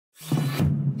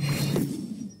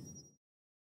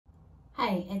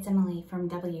Hi, it's Emily from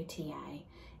WTI.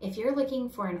 If you're looking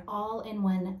for an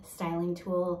all-in-one styling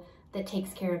tool that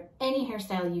takes care of any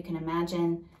hairstyle you can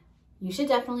imagine, you should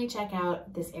definitely check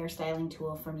out this hair styling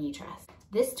tool from Yitrust.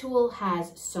 This tool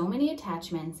has so many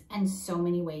attachments and so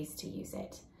many ways to use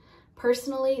it.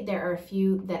 Personally, there are a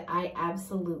few that I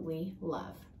absolutely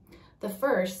love. The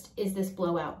first is this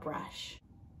blowout brush.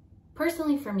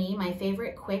 Personally for me, my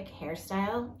favorite quick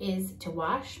hairstyle is to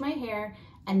wash my hair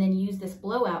and then use this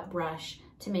blowout brush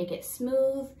to make it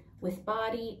smooth with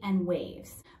body and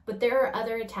waves. But there are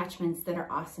other attachments that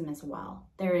are awesome as well.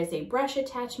 There is a brush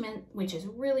attachment, which is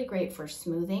really great for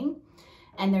smoothing.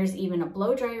 And there's even a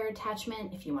blow dryer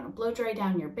attachment if you want to blow dry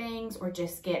down your bangs or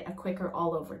just get a quicker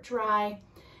all over dry.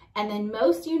 And then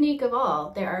most unique of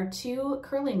all, there are two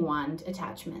curling wand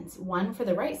attachments, one for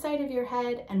the right side of your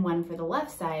head and one for the left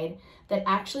side, that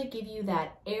actually give you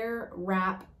that air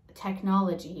wrap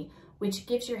technology, which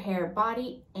gives your hair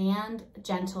body and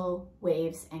gentle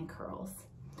waves and curls.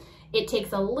 It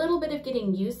takes a little bit of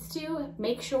getting used to.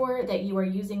 Make sure that you are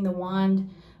using the wand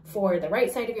for the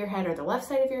right side of your head or the left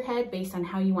side of your head based on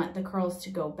how you want the curls to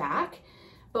go back.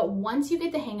 But once you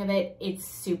get the hang of it, it's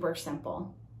super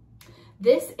simple.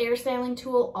 This hair styling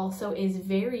tool also is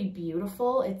very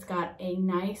beautiful. It's got a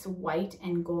nice white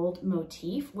and gold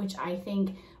motif, which I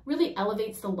think really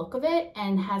elevates the look of it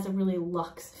and has a really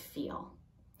luxe feel.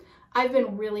 I've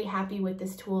been really happy with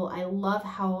this tool. I love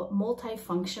how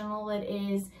multifunctional it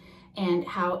is and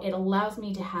how it allows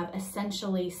me to have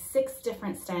essentially 6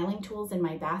 different styling tools in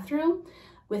my bathroom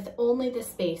with only the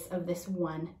space of this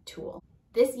one tool.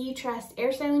 This Yitrust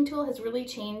hair styling tool has really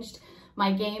changed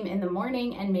my game in the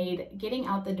morning and made getting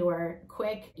out the door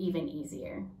quick even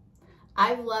easier.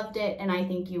 I've loved it and I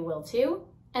think you will too,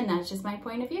 and that's just my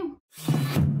point of view.